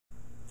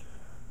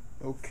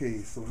Okay,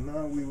 so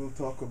now we will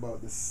talk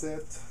about the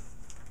set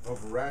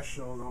of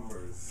rational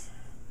numbers.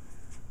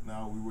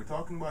 Now, we were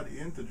talking about the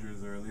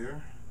integers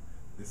earlier.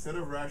 The set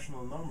of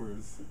rational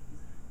numbers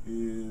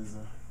is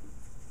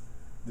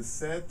the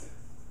set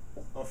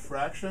of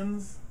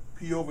fractions,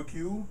 p over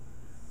q,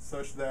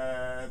 such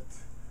that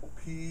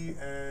p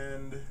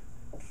and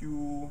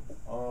q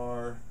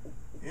are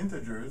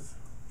integers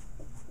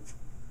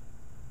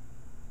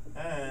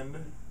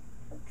and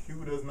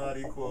q does not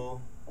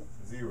equal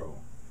 0.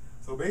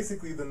 So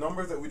basically, the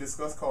numbers that we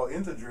discussed called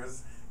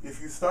integers, if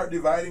you start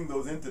dividing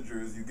those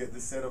integers, you get the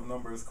set of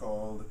numbers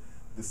called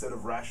the set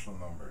of rational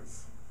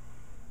numbers.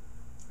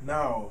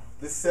 Now,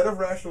 this set of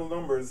rational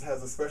numbers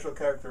has a special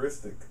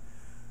characteristic.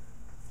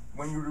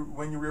 When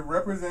you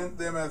represent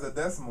them as a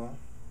decimal,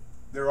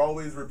 they're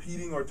always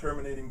repeating or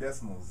terminating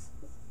decimals.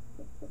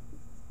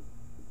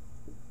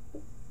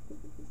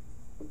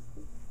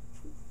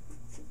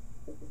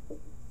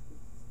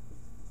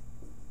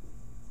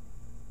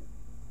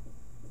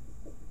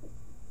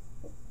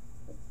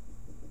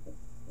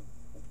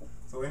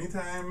 So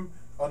anytime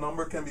a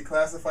number can be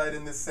classified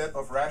in this set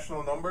of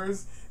rational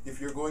numbers,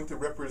 if you're going to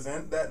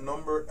represent that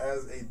number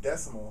as a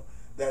decimal,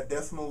 that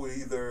decimal will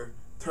either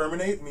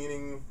terminate,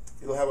 meaning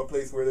it'll have a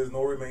place where there's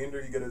no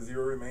remainder, you get a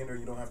 0 remainder,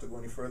 you don't have to go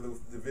any further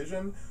with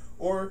division,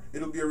 or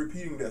it'll be a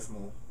repeating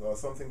decimal,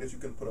 something that you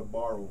can put a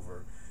bar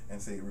over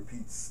and say it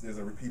repeats, there's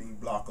a repeating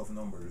block of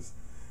numbers.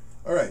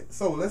 Alright,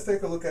 so let's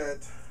take a look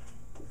at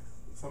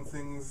some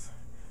things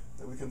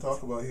that we can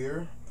talk about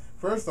here.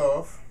 First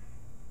off,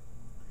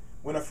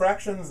 when a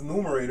fraction's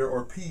numerator,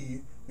 or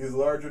p, is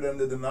larger than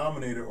the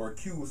denominator, or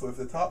q, so if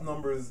the top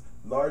number is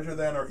larger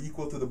than or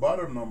equal to the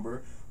bottom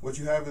number, what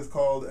you have is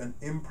called an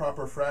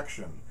improper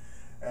fraction.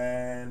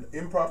 And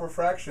improper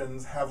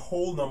fractions have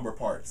whole number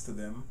parts to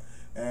them.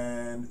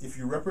 And if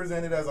you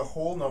represent it as a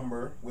whole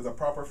number with a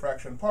proper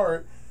fraction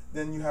part,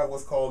 then you have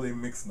what's called a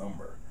mixed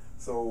number.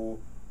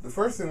 So the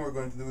first thing we're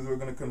going to do is we're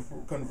going to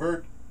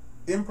convert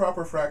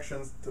improper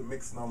fractions to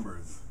mixed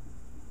numbers.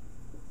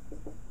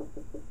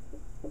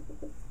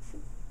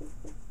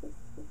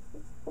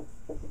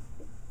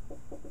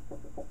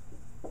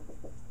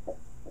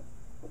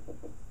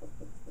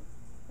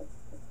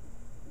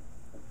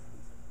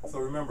 So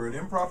remember, an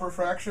improper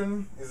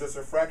fraction is just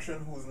a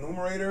fraction whose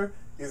numerator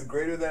is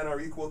greater than or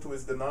equal to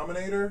its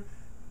denominator,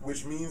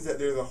 which means that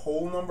there's a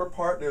whole number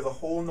part, there's a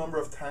whole number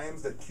of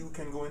times that q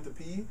can go into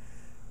p.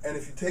 And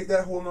if you take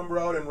that whole number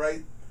out and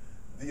write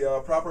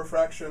the proper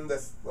fraction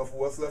that's of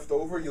what's left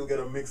over, you'll get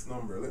a mixed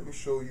number. Let me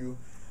show you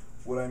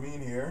what I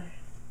mean here.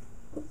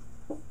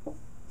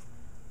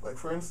 Like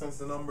for instance,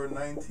 the number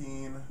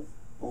 19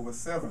 over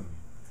 7.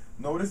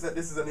 Notice that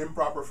this is an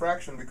improper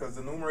fraction because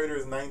the numerator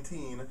is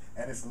 19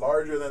 and it's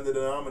larger than the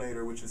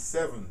denominator, which is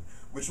 7,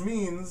 which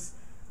means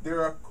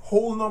there are a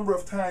whole number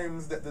of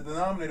times that the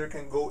denominator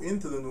can go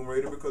into the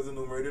numerator because the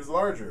numerator is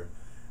larger.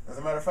 As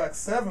a matter of fact,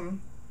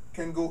 7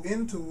 can go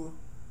into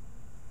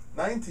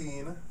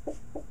 19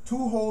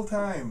 2 whole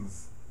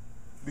times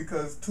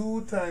because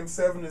 2 times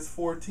 7 is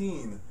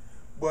 14.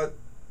 But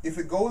if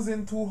it goes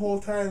in 2 whole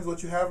times,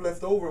 what you have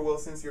left over, well,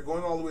 since you're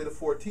going all the way to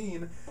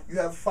 14, you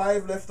have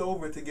 5 left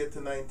over to get to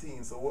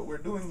 19. So what we're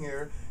doing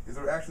here is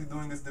we're actually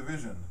doing this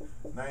division.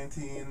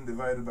 19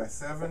 divided by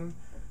 7.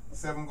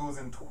 7 goes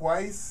in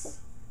twice.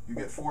 You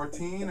get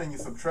 14 and you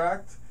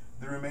subtract.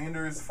 The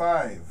remainder is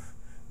 5.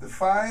 The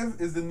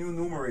 5 is the new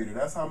numerator.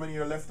 That's how many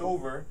are left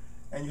over.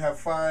 And you have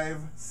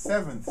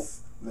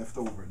 5/7 left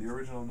over, the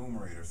original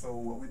numerator. So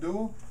what we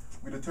do,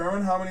 we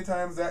determine how many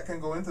times that can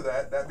go into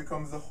that. That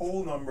becomes the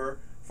whole number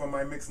for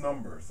my mixed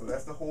number. So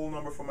that's the whole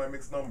number for my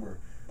mixed number.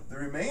 The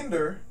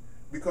remainder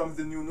becomes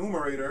the new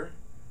numerator,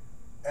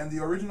 and the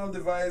original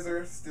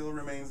divisor still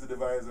remains the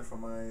divisor for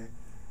my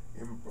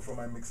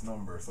mixed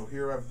number. So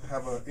here I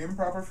have an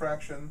improper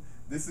fraction.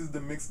 This is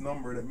the mixed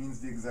number. That means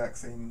the exact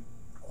same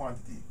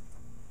quantity.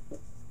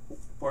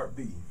 Part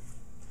B.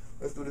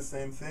 Let's do the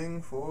same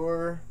thing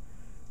for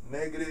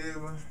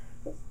negative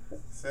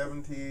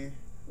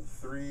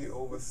 73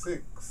 over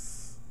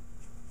 6.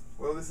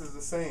 Well, this is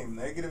the same,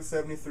 negative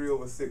 73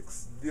 over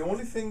 6. The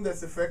only thing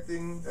that's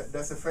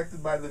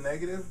affected by the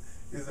negative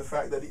is the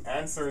fact that the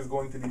answer is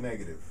going to be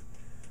negative.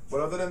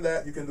 But other than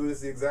that, you can do this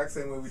the exact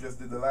same way we just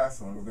did the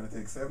last one. We're going to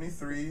take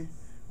 73,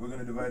 we're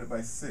going to divide it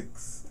by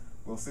 6.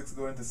 Well, 6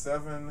 go into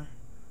 7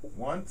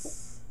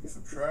 once, you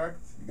subtract,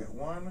 you get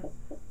 1,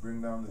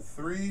 bring down the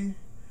 3,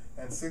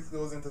 and 6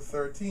 goes into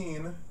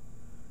 13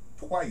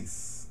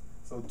 twice.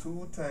 So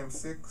 2 times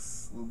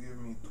 6 will give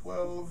me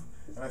 12,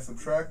 and I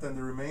subtract, and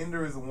the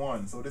remainder is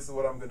 1. So this is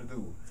what I'm going to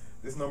do.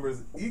 This number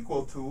is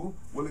equal to,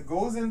 well, it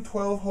goes in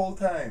 12 whole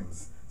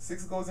times.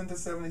 6 goes into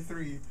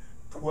 73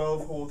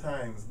 12 whole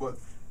times, but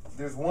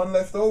there's 1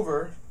 left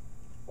over,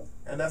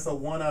 and that's a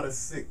 1 out of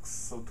 6.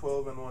 So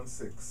 12 and 1,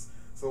 6.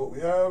 So what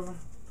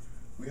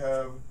we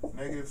have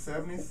negative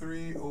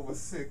 73 over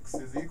 6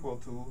 is equal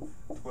to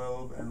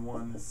 12 and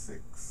 1,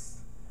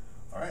 6.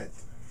 Alright.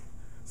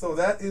 So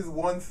that is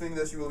one thing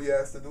that you will be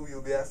asked to do.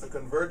 You'll be asked to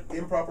convert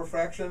improper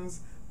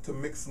fractions to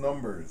mixed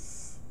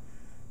numbers.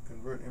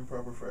 Convert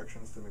improper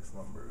fractions to mixed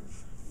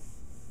numbers.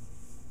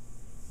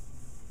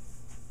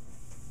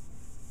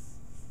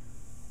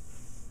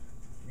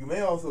 You may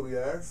also be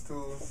asked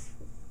to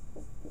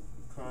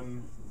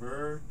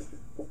convert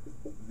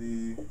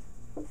the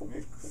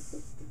mixed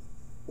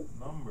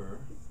number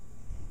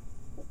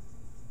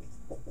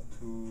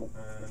to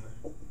an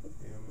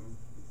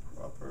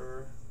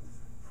improper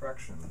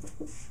fraction.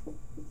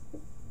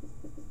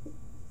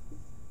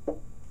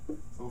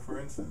 So for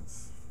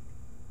instance,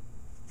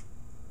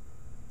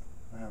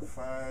 I have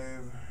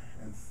 5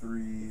 and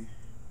 3/8.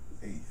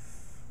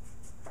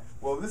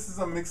 Well, this is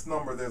a mixed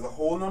number. There's a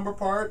whole number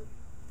part,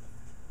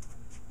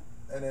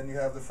 and then you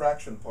have the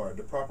fraction part,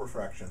 the proper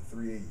fraction,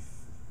 3/8.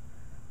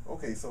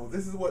 Okay, so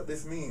this is what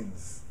this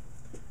means.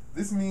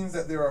 This means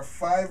that there are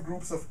 5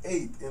 groups of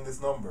 8 in this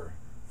number.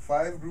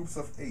 5 groups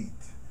of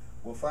 8.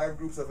 Well, 5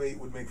 groups of 8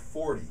 would make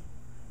 40.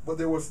 But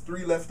there was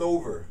 3 left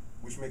over,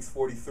 which makes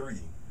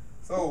 43.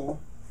 So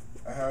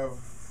I have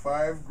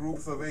 5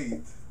 groups of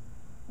 8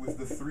 with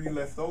the 3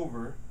 left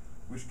over,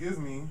 which gives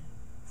me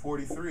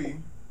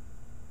 43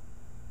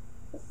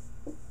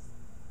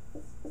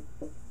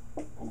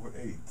 over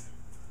 8.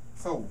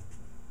 So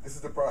this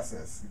is the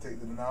process. You take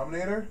the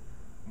denominator,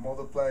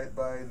 multiply it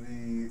by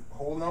the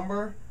whole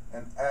number,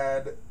 and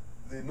add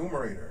the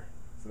numerator.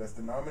 So that's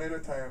denominator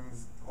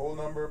times whole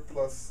number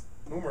plus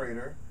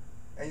numerator,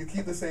 and you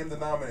keep the same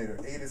denominator.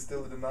 8 is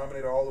still the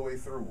denominator all the way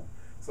through.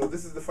 So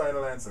this is the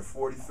final answer,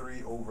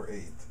 43 over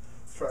 8.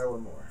 Let's try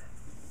one more.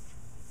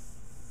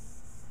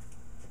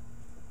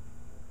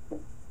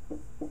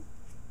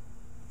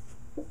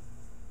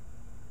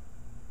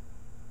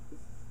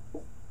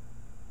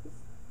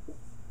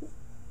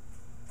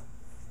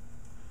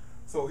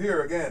 So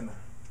here again,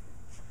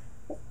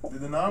 the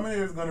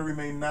denominator is going to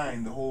remain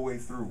 9 the whole way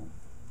through.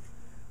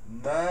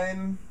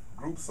 9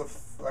 groups of,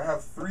 I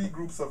have 3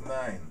 groups of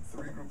 9.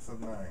 3 groups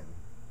of 9.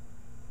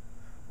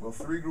 Well,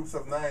 3 groups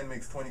of 9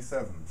 makes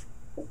 27.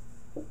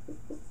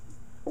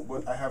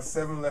 But I have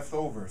 7 left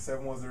over.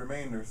 7 was the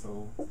remainder,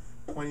 so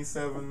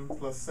 27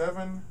 plus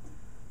 7.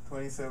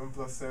 27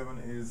 plus 7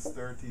 is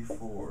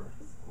 34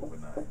 over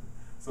 9.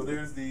 So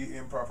there's the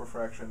improper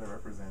fraction that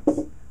represents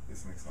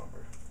this mixed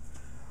number.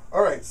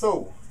 Alright,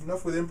 so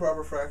enough with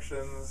improper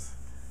fractions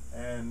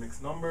and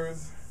mixed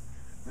numbers.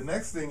 The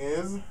next thing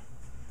is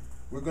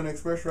we're going to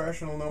express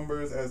rational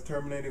numbers as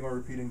terminating or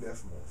repeating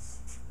decimals.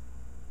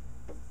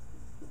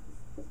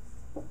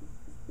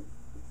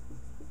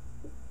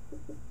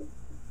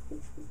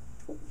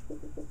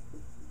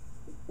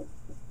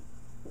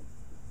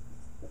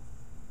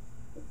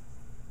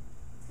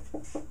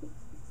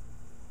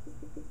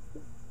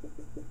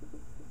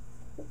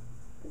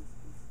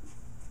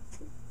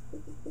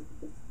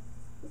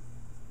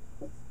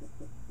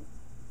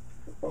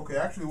 Okay,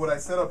 actually what I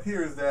set up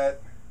here is that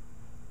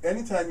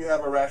anytime you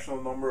have a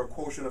rational number, a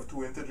quotient of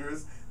 2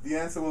 integers, the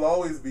answer will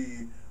always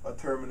be a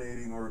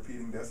terminating or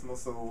repeating decimal.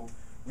 So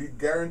we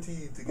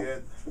guarantee to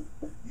get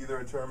either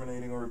a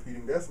terminating or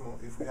repeating decimal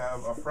if we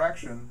have a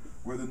fraction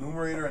where the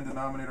numerator and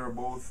denominator are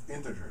both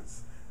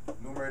integers.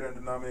 Numerator and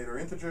denominator are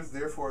integers,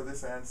 therefore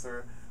this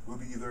answer will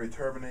be either a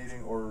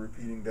terminating or a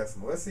repeating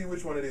decimal. Let's see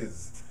which one it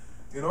is.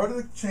 In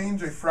order to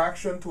change a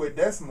fraction to a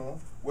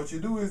decimal, what you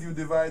do is you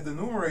divide the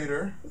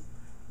numerator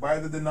by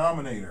the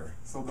denominator.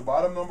 So the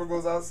bottom number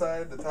goes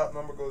outside, the top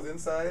number goes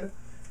inside.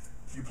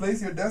 You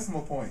place your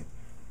decimal point.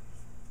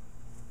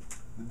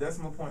 The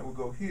decimal point will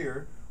go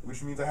here,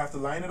 which means I have to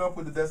line it up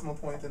with the decimal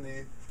point in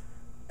the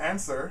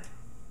answer.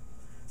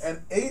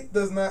 And 8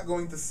 does not go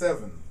into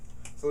 7.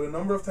 So the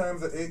number of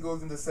times that 8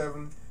 goes into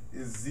 7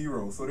 is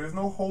 0. So there's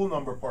no whole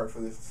number part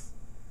for this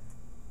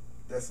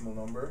decimal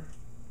number.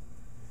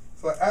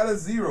 So I add a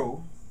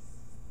 0,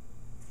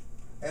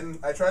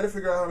 and I try to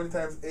figure out how many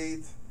times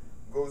 8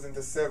 goes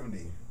into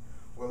 70.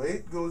 Well,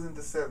 8 goes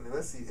into 70.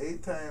 Let's see,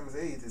 8 times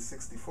 8 is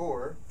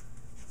 64.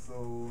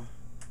 So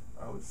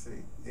I would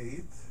say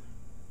 8.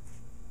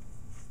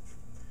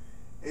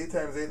 8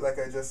 times 8, like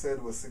I just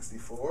said, was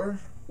 64.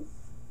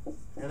 And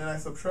then I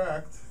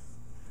subtract,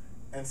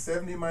 and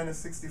 70 minus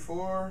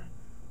 64,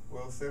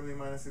 well, 70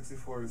 minus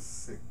 64 is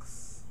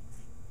 6.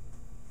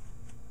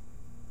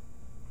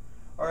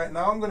 Alright,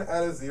 now I'm going to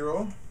add a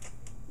 0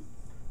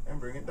 and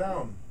bring it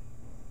down.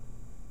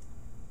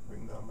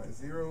 Bring down my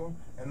 0.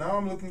 And now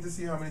I'm looking to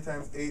see how many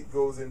times 8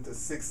 goes into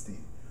 60.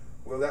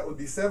 Well, that would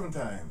be 7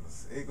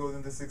 times. 8 goes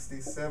into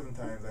 60 7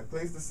 times. I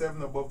place the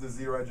 7 above the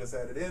 0 I just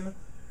added in.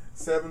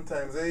 7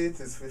 times 8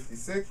 is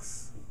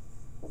 56.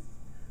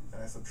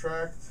 And I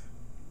subtract.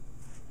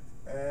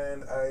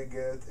 And I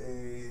get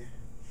a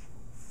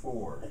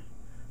 4.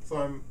 So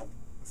I'm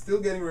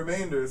still getting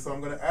remainders, so I'm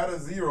going to add a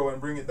 0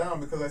 and bring it down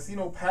because I see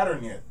no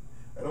pattern yet.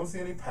 I don't see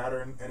any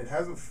pattern, and it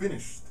hasn't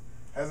finished,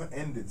 hasn't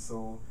ended.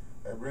 So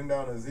I bring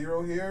down a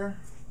 0 here.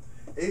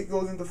 8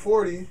 goes into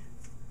 40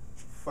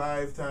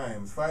 5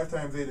 times. 5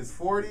 times 8 is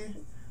 40.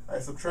 I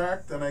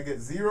subtract and I get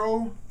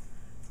 0.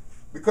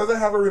 Because I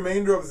have a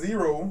remainder of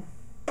 0,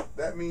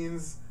 that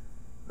means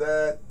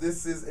that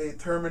this is a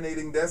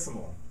terminating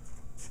decimal.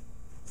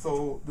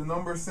 So the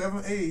number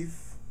 7/8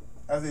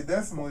 as a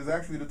decimal is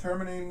actually the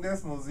terminating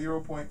decimal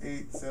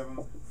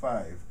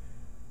 0.875.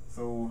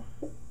 So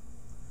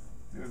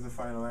there's the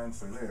final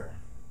answer there.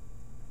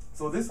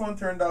 So this one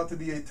turned out to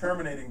be a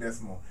terminating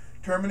decimal.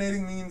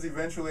 Terminating means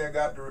eventually I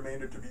got the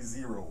remainder to be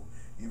 0.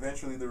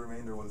 Eventually the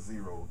remainder was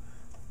 0.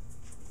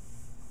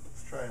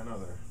 Let's try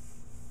another.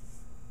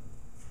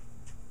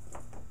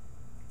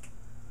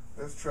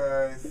 Let's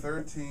try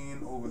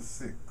 13 over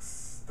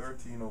 6.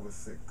 13 over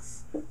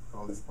 6.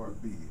 Call this part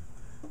B.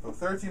 So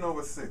 13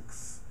 over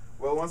 6.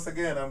 Well, once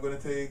again, I'm going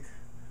to take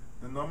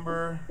the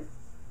number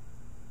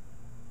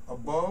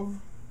above.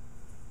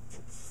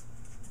 Oops.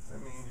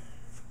 Let me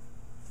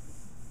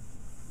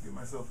give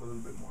myself a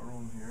little bit more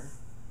room here.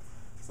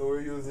 So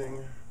we're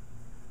using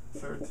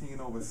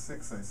 13 over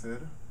 6, I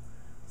said.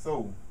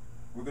 So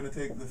we're going to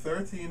take the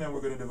 13 and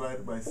we're going to divide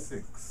it by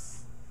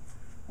 6.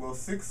 Well,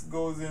 6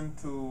 goes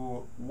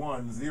into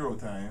 1 0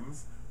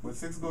 times, but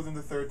 6 goes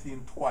into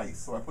 13 twice.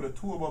 So I put a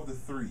 2 above the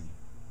 3.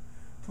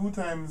 2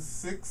 times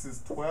 6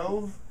 is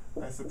 12.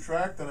 I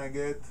subtract and I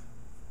get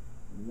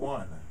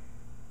 1.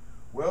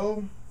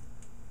 Well,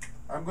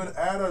 I'm going to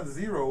add a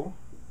 0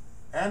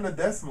 and a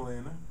decimal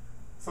in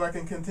so I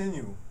can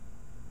continue.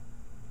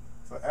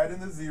 So add in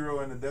the 0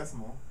 and the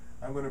decimal.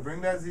 I'm going to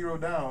bring that 0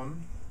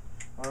 down.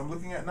 What I'm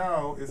looking at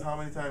now is how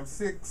many times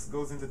 6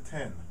 goes into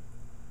 10.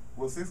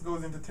 Well, 6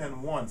 goes into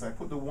 10 once. I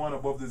put the 1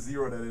 above the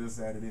 0 that I just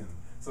added in,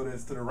 so that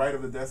it's to the right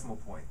of the decimal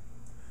point.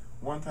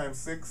 1 times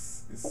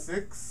 6 is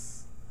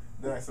 6.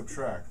 Then I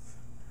subtract.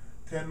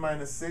 10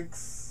 minus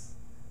 6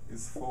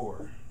 is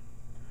 4.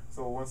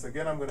 So once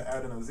again, I'm going to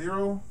add in a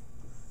 0,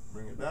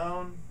 bring it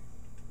down.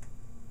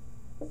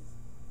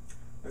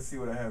 Let's see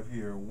what I have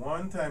here.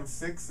 1 times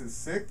 6 is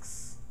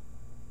 6.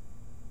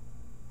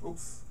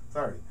 Oops,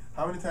 sorry.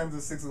 How many times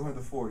does 6 go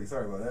into 40?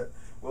 Sorry about that.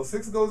 Well,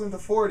 6 goes into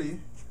 40.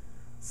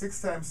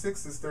 6 times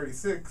 6 is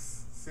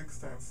 36. 6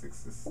 times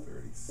 6 is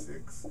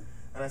 36.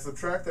 And I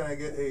subtract and I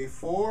get a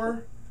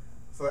 4.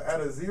 So I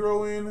add a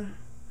 0 in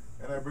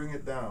and I bring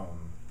it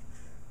down.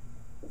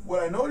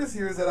 What I notice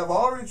here is that I've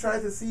already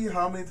tried to see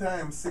how many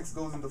times 6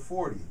 goes into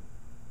 40.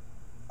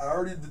 I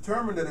already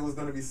determined that it was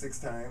going to be 6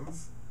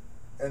 times,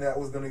 and that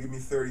was going to give me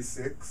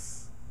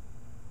 36.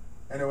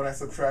 And then when I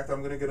subtract,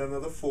 I'm going to get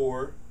another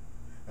 4.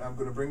 And I'm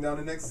going to bring down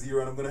the next 0,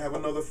 and I'm going to have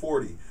another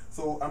 40.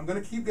 So I'm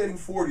going to keep getting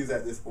 40s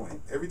at this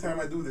point. Every time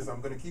I do this, I'm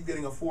going to keep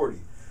getting a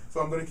 40. So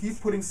I'm going to keep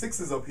putting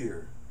 6s up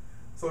here.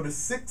 So the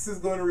 6 is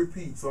going to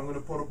repeat. So I'm going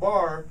to put a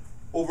bar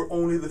over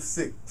only the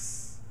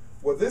 6.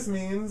 What this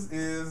means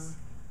is,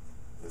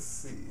 let's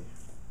see,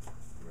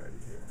 right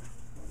here.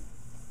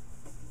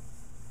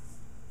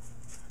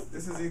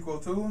 This is equal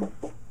to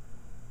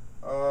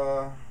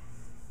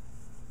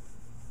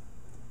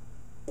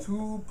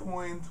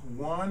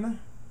 2.1,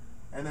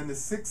 and then the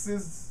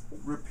 6s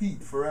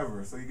repeat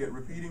forever. So you get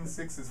repeating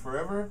 6s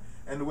forever.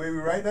 And the way we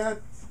write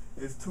that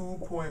is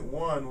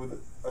 2.1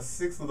 with a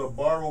 6 with a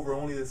bar over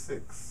only the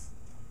 6.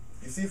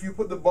 You see, if you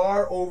put the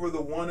bar over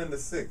the 1 and the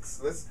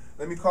 6,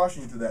 let me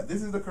caution you to that.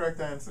 This is the correct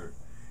answer.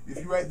 If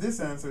you write this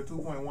answer,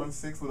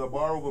 2.16 with a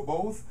bar over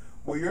both,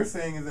 what you're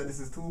saying is that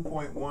this is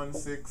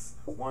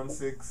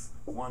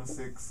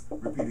 2.161616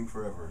 repeating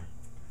forever.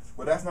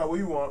 But that's not what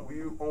we want.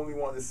 We only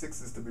want the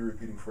 6s to be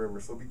repeating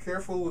forever. So be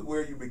careful with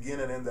where you begin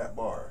and end that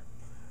bar.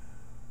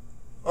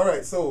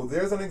 Alright, so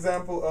there's an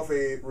example of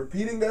a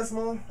repeating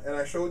decimal, and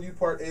I showed you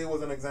part A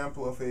was an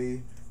example of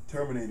a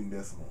terminating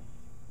decimal.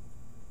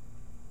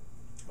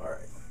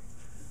 Alright,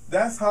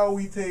 that's how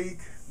we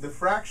take the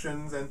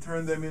fractions and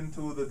turn them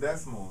into the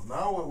decimals.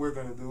 Now what we're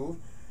going to do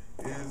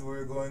is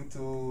we're going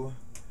to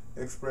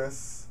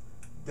express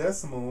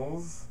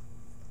decimals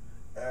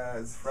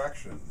as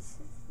fractions.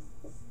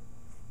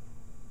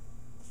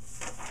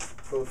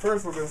 So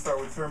first we're going to start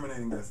with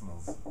terminating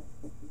decimals.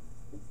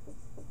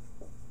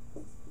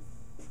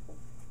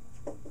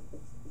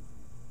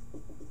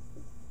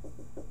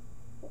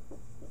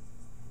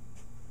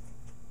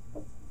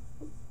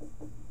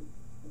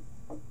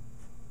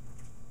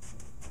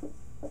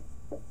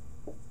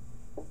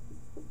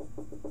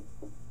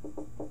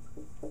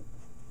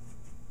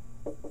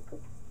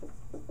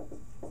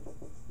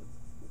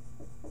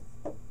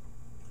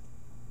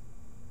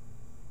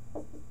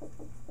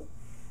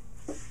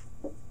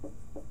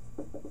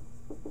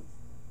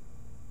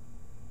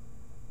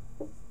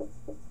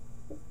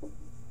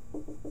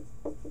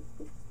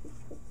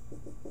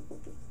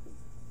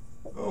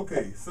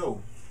 Okay,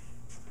 so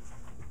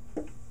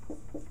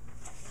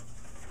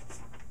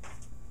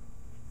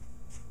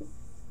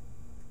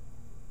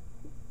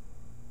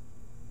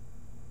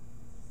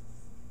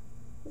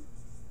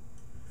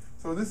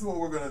this is what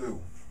we're going to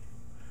do.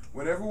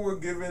 Whenever we're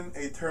given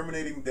a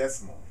terminating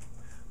decimal,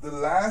 the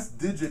last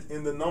digit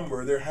in the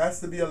number, there has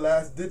to be a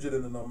last digit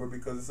in the number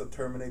because it's a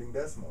terminating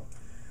decimal.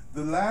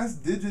 The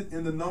last digit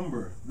in the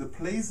number, the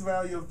place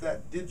value of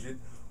that digit,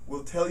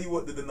 will tell you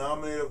what the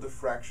denominator of the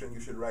fraction you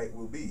should write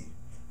will be.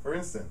 For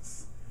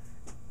instance,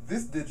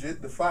 this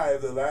digit, the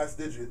 5, the last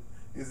digit,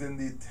 is in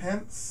the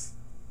tenths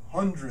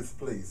hundredth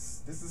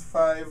place. This is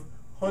 5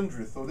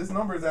 hundredths. So this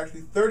number is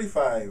actually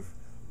 35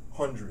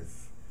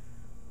 hundredths.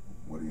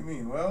 What do you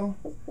mean? Well,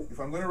 if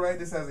I'm going to write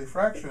this as a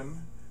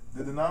fraction,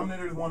 the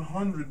denominator is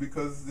 100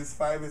 because this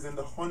 5 is in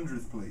the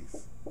 100th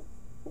place.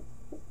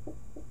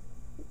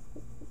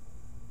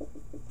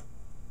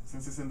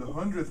 Since it's in the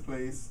 100th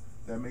place,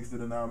 that makes the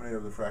denominator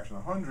of the fraction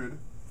 100.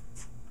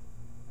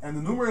 And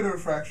the numerator of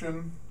the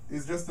fraction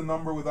is just the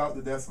number without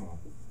the decimal,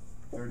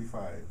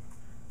 35.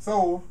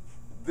 So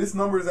this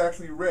number is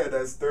actually read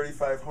as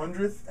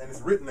 3500th and it's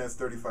written as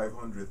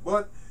 3500th.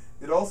 But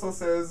it also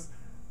says,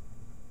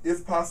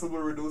 if possible,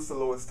 reduce the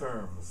lowest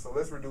terms. So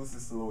let's reduce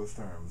this to lowest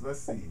terms. Let's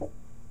see.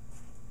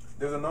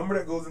 There's a number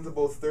that goes into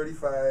both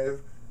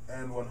 35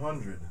 and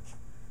 100.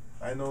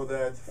 I know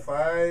that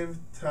 5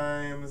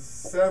 times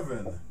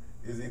 7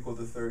 is equal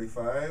to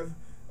 35,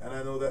 and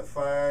I know that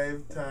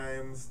 5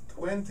 times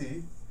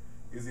 20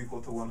 is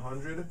equal to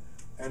 100.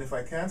 And if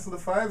I cancel the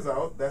 5's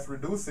out, that's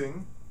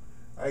reducing.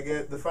 I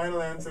get the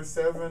final answer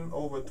 7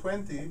 over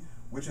 20,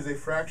 which is a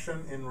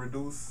fraction in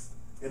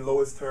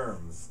lowest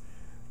terms.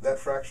 That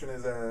fraction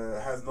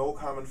has no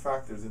common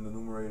factors in the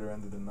numerator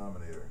and the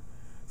denominator.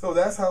 So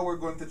that's how we're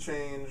going to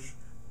change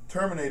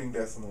terminating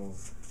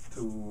decimals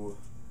to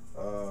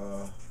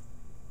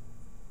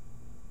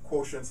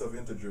quotients of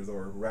integers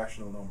or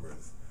rational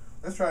numbers.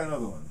 Let's try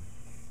another one.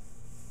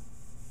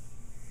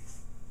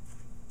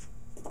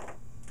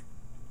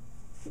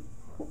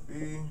 Part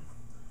B.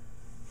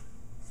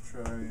 Let's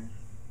try.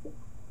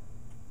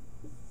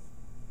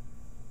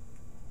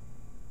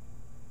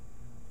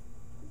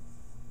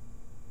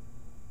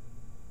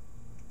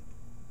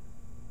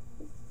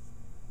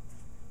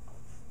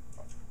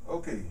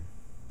 Okay,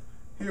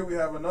 here we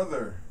have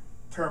another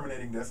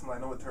terminating decimal. I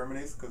know it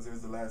terminates because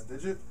there's the last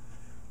digit.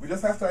 We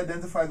just have to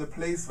identify the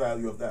place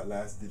value of that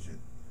last digit.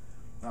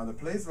 Now the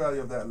place value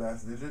of that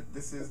last digit,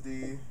 this is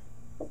the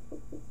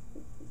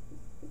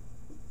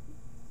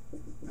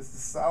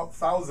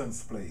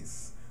thousandths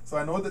place. So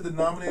I know the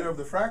denominator of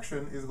the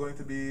fraction is going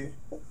to be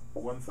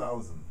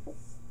 1000.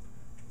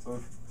 So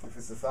if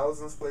it's the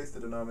thousandths place, the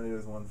denominator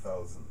is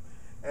 1000.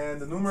 And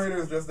the numerator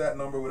is just that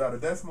number without a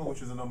decimal,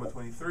 which is the number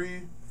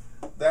 23.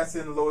 That's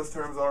in lowest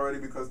terms already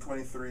because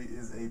 23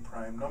 is a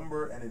prime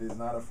number and it is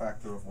not a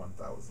factor of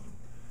 1000.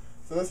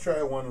 So let's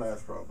try one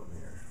last problem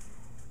here.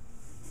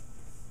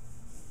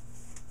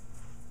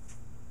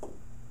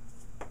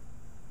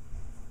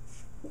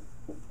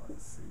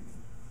 Let's see.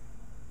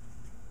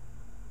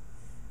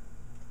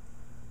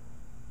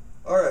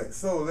 Alright,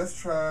 so let's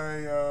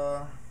try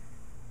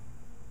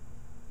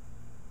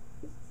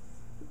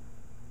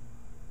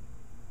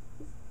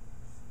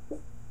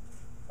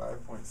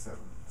 5.7.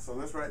 So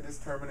let's write this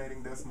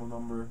terminating decimal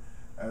number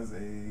as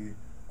a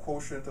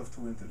quotient of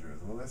two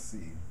integers. Well, let's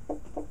see.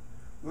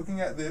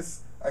 Looking at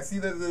this, I see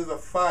that there's a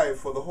 5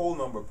 for the whole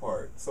number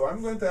part. So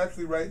I'm going to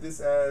actually write this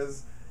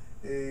as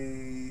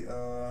a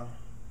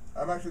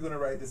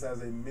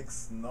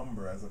mixed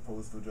number as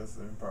opposed to just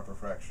an improper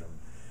fraction.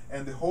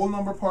 And the whole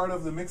number part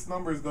of the mixed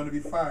number is going to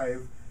be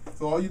 5.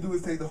 So all you do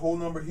is take the whole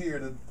number here,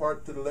 the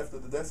part to the left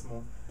of the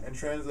decimal, and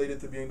translate it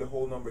to being the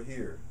whole number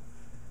here.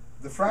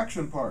 The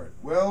fraction part,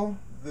 well,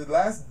 the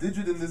last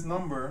digit in this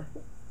number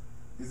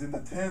is in the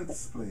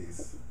tenths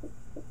place.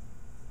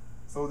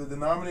 So the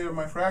denominator of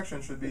my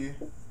fraction should be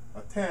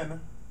a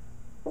 10.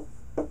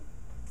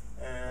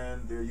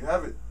 And there you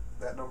have it.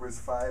 That number is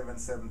 5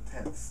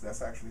 7/10.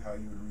 That's actually how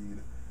you would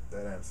read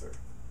that answer.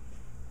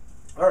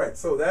 Alright,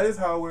 so that is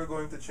how we're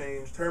going to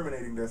change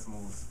terminating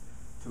decimals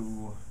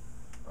to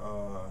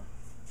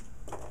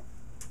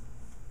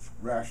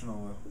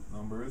rational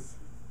numbers.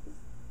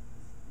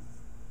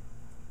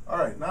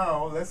 Alright,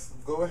 now let's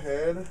go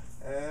ahead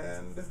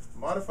and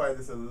modify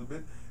this a little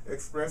bit.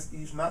 Express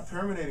each not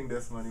terminating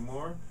decimal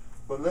anymore,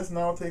 but let's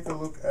now take a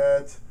look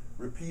at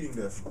repeating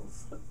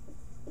decimals. And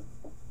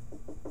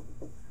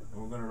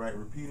we're going to write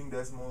repeating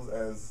decimals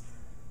as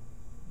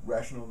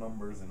rational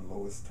numbers in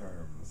lowest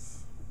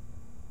terms.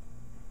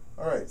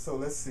 Alright, so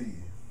let's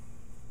see.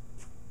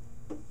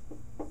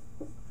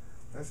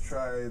 Let's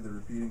try the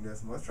repeating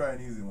decimal. Let's try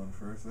an easy one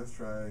first. Let's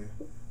try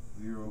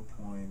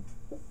 0.2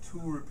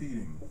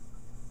 repeating.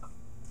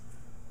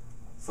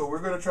 So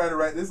we're going to try to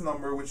write this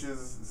number, which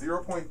is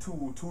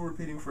 0.2, 2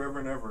 repeating forever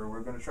and ever.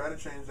 We're going to try to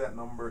change that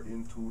number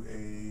into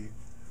a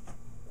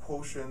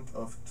quotient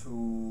of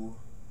two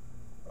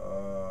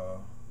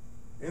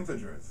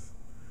integers.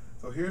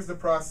 So here's the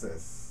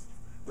process.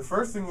 The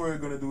first thing we're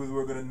going to do is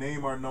we're going to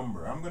name our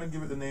number. I'm going to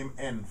give it the name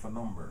n for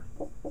number.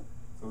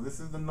 So this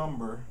is the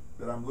number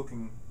that I'm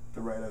looking to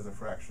write as a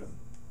fraction.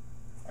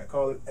 I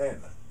call it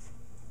n.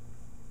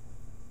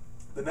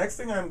 The next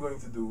thing I'm going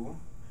to do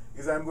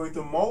is I'm going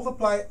to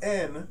multiply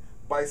n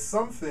by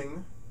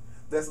something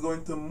that's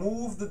going to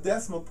move the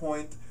decimal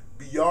point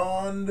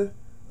beyond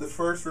the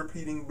first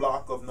repeating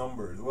block of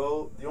numbers.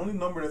 Well, the only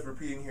number that's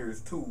repeating here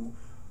is 2.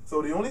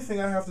 So the only thing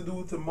I have to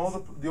do to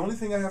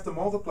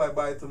multiply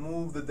by to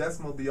move the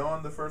decimal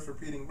beyond the first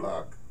repeating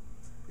block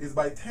is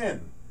by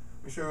 10.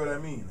 Let me show you what I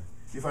mean.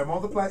 If I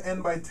multiply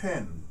n by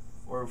 10,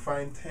 or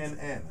find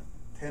 10n,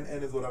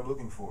 10n is what I'm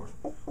looking for.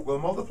 Well,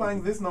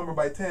 multiplying this number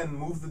by 10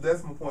 moves the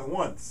decimal point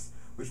once,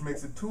 which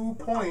makes it 2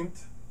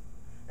 point,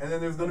 and then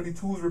there's going to be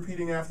 2's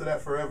repeating after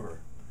that forever.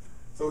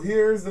 So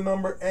here's the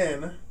number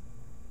n.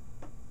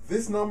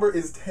 This number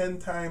is 10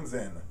 times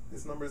n.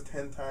 This number is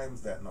 10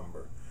 times that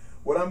number.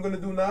 What I'm going to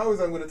do now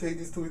is I'm going to take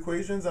these two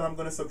equations and I'm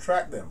going to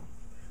subtract them.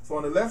 So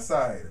on the left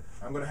side,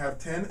 I'm going to have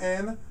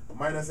 10n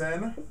minus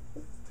n,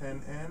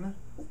 10n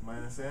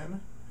minus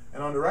n.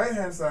 And on the right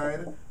hand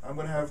side, I'm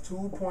going to have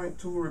 2.2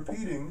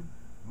 repeating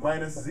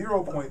minus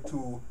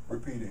 0.2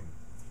 repeating.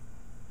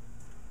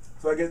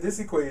 So I get this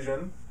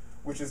equation,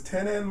 which is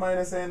 10n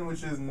minus n,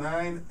 which is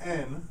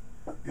 9n,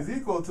 is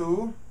equal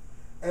to,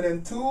 and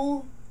then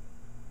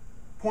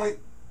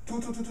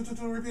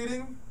 2.22222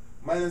 repeating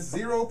minus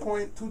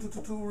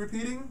 0.2222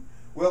 repeating.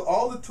 Well,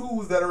 all the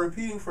 2's that are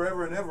repeating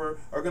forever and ever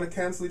are going to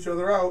cancel each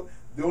other out.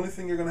 The only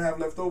thing you're going to have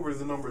left over is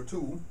the number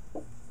 2.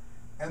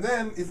 And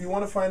then, if you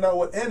want to find out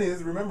what n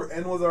is, remember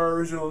n was our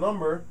original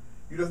number,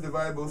 you just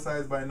divide both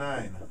sides by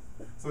 9.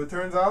 So it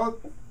turns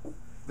out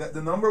that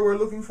the number we're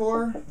looking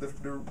for,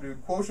 the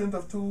quotient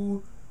of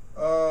two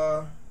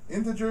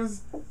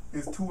integers,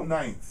 is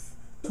 2/9.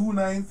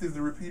 2/9 is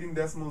the repeating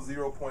decimal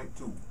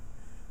 0.2.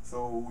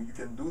 So you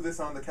can do this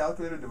on the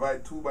calculator,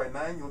 divide 2 by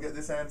 9, you'll get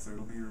this answer.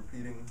 It'll be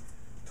repeating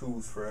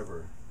 2's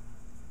forever.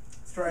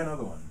 Let's try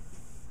another one.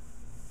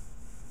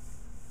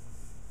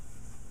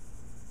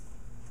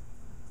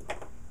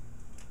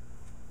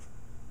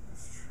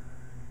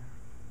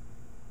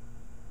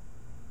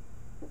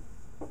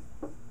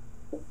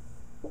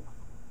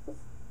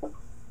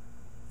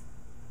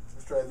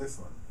 Let's try this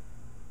one.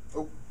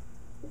 Oh.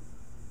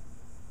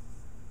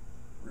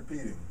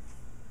 Repeating.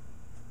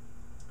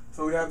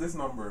 So we have this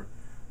number.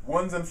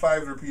 1's and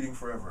 5's repeating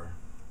forever.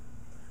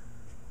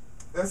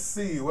 Let's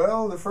see.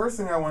 Well, the first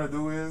thing I want to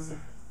do is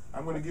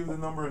I'm going to give the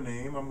number a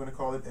name. I'm going to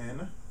call it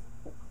n.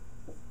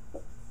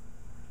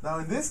 Now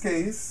in this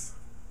case,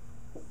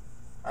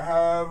 I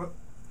have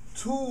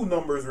 2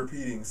 numbers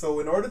repeating. So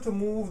in order to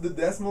move the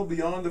decimal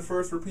beyond the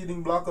first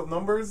repeating block of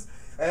numbers,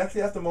 I actually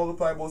have to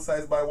multiply both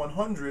sides by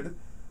 100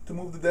 to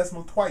move the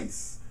decimal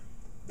twice.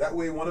 That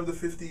way one of the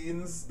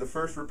 15's, the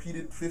first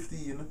repeated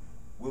 15,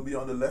 will be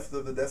on the left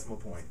of the decimal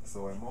point.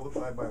 So I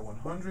multiply by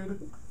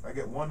 100. I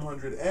get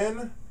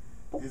 100n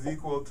is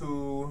equal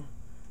to,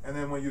 and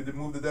then when you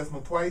move the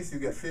decimal twice, you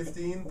get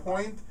 15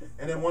 point,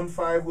 and then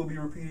 1/5 will be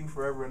repeating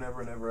forever and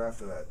ever and ever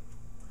after that.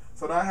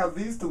 So now I have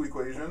these two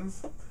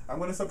equations. I'm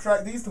going to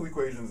subtract these two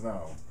equations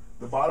now.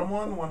 The bottom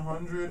one,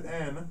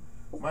 100n,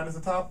 minus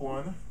the top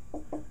one.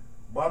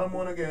 Bottom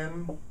one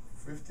again,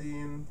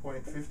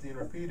 15.15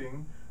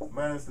 repeating,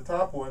 minus the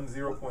top one,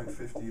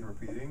 0.15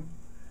 repeating.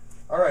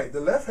 Alright,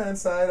 the left hand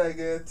side I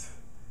get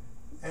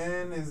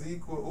n is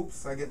equal,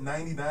 oops, I get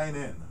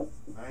 99n.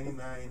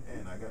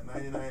 99n, I got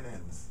 99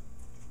 n's.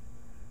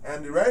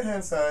 And the right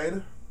hand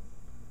side,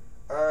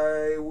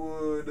 I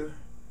would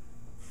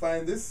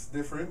find this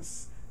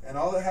difference, and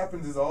all that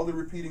happens is all the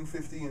repeating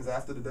 15's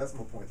after the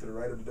decimal point, to the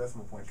right of the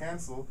decimal point,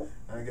 cancel,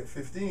 and I get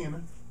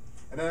 15,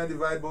 and then I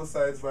divide both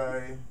sides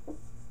by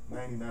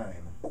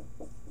 99.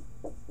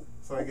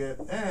 So I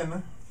get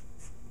n,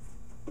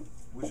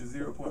 which is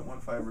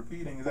 0.15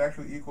 repeating, is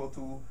actually equal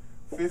to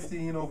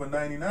 15 over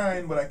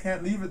 99, but I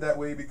can't leave it that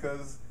way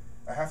because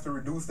I have to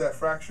reduce that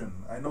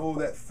fraction. I know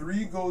that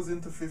 3 goes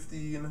into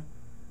 15,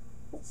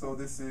 so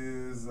this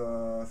is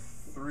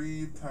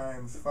 3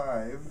 times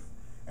 5,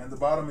 and the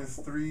bottom is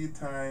 3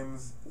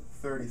 times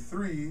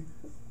 33.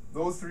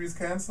 Those 3's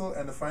cancel,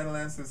 and the final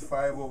answer is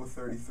 5 over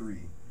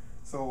 33.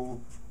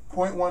 So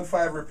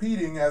 0.15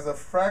 repeating as a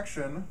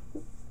fraction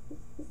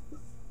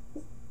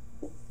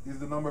is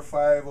the number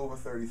 5 over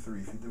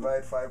 33. If you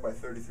divide 5 by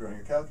 33 on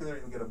your calculator,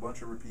 you'll get a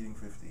bunch of repeating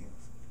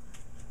 15's.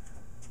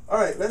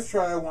 Alright, let's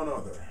try one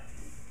other.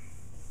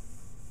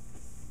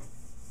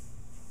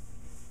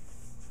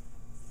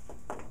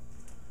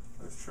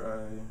 Let's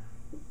try...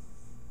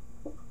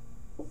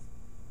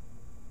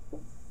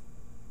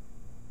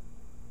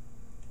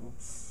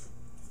 Oops.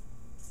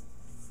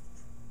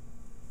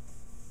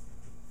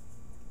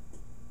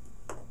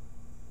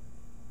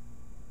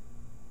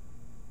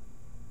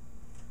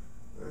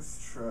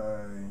 Let's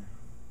try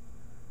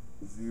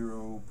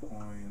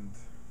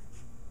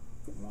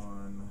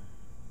 0.16.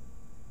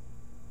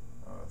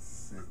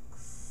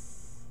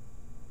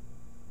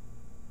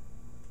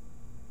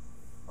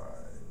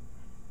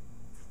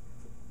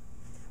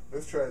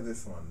 Let's try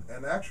this one.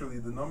 And actually,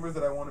 the numbers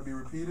that I want to be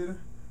repeated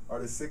are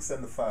the 6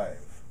 and the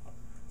 5.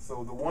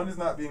 So the 1 is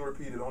not being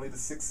repeated, only the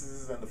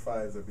 6's and the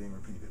 5's are being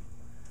repeated.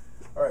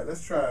 Alright,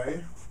 let's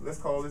try, let's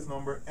call this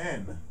number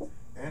n.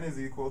 N is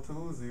equal to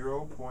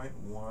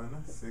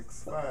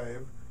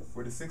 0.165,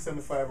 where the 6 and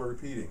the 5 are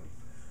repeating.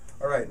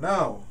 Alright,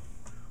 now,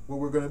 what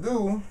we're going to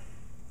do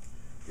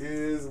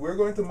is we're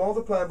going to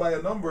multiply by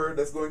a number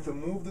that's going to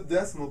move the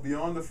decimal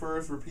beyond the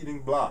first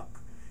repeating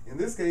block. In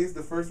this case,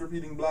 the first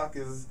repeating block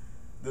is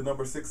the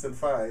number 6 and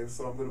 5,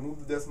 so I'm going to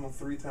move the decimal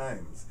 3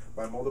 times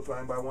by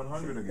multiplying by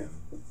 100 again.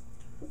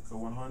 So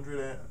 100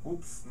 and,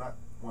 oops, not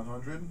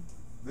 100.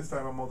 This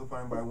time I'm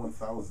multiplying by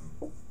 1,000.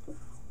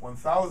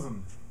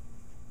 1,000.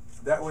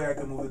 That way I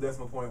can move the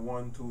decimal point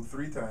 1, 2,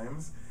 3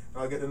 times.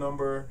 I'll get the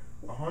number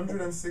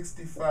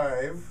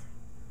 165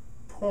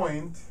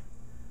 point,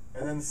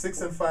 and then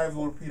 6 and 5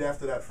 will repeat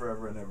after that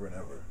forever and ever and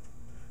ever.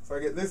 So I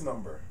get this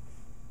number.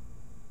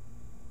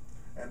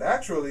 And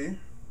actually,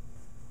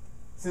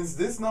 since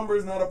this number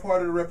is not a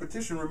part of the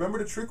repetition, remember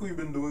the trick we've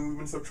been doing? We've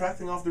been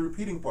subtracting off the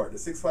repeating part, the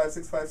 6, 5,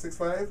 6, 5, 6,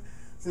 5.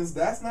 Since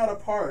that's not a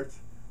part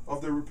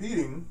of the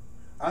repeating,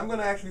 I'm going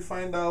to actually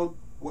find out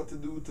what to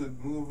do to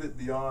move it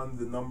beyond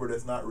the number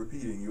that's not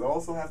repeating. You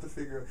also have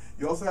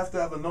to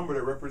have a number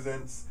that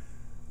represents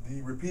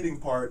the repeating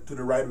part to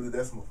the right of the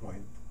decimal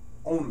point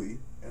only,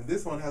 and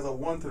this one has a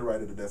 1 to the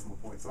right of the decimal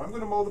point. So I'm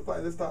going to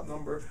multiply this top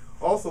number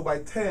also by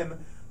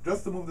 10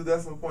 just to move the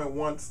decimal point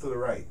once to the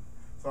right.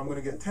 So I'm going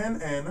to get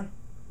 10n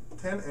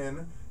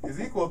is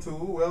equal to,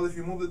 well, if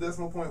you move the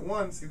decimal point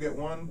once, you get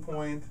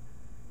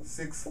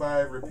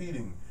 1.65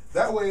 repeating.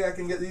 That way I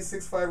can get these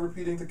 6, 5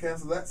 repeating to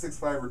cancel that 6,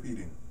 5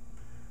 repeating.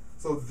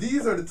 So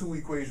these are the two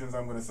equations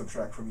I'm going to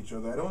subtract from each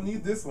other. I don't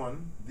need this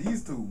one,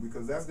 these two,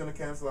 because that's going to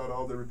cancel out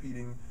all the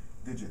repeating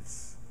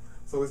digits.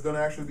 So it's going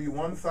to actually be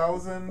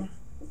 1000n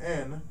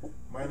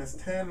minus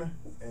 10n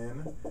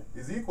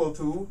is equal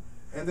to,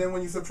 and then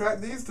when you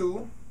subtract these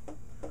two,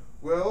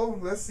 well,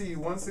 let's see,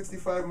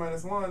 165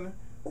 minus 1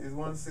 is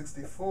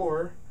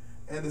 164,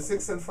 and the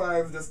 6 and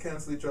 5 just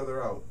cancel each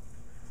other out.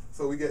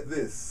 So we get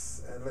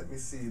this, and let me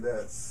see,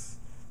 that's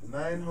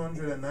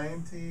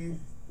 990n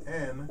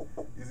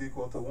is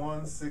equal to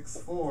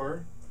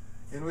 164,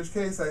 in which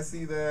case I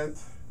see that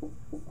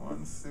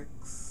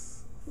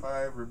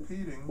 165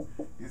 repeating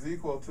is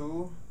equal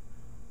to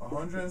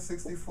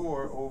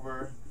 164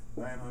 over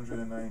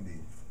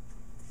 990.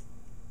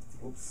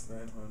 Oops,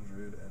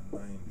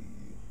 990.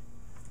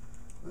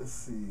 Let's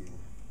see.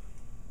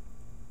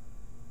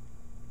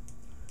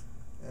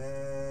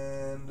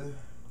 And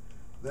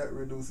that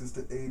reduces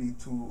to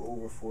 82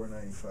 over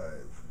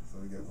 495. So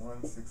we get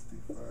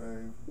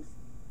 165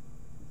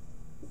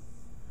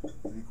 is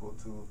equal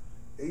to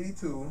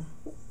 82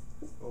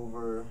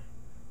 over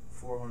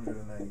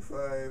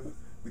 495,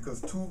 because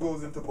 2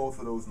 goes into both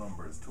of those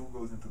numbers. 2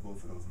 goes into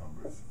both of those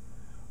numbers.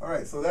 All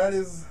right, so that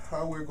is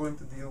how we're going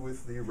to deal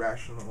with the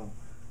rational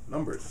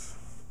numbers.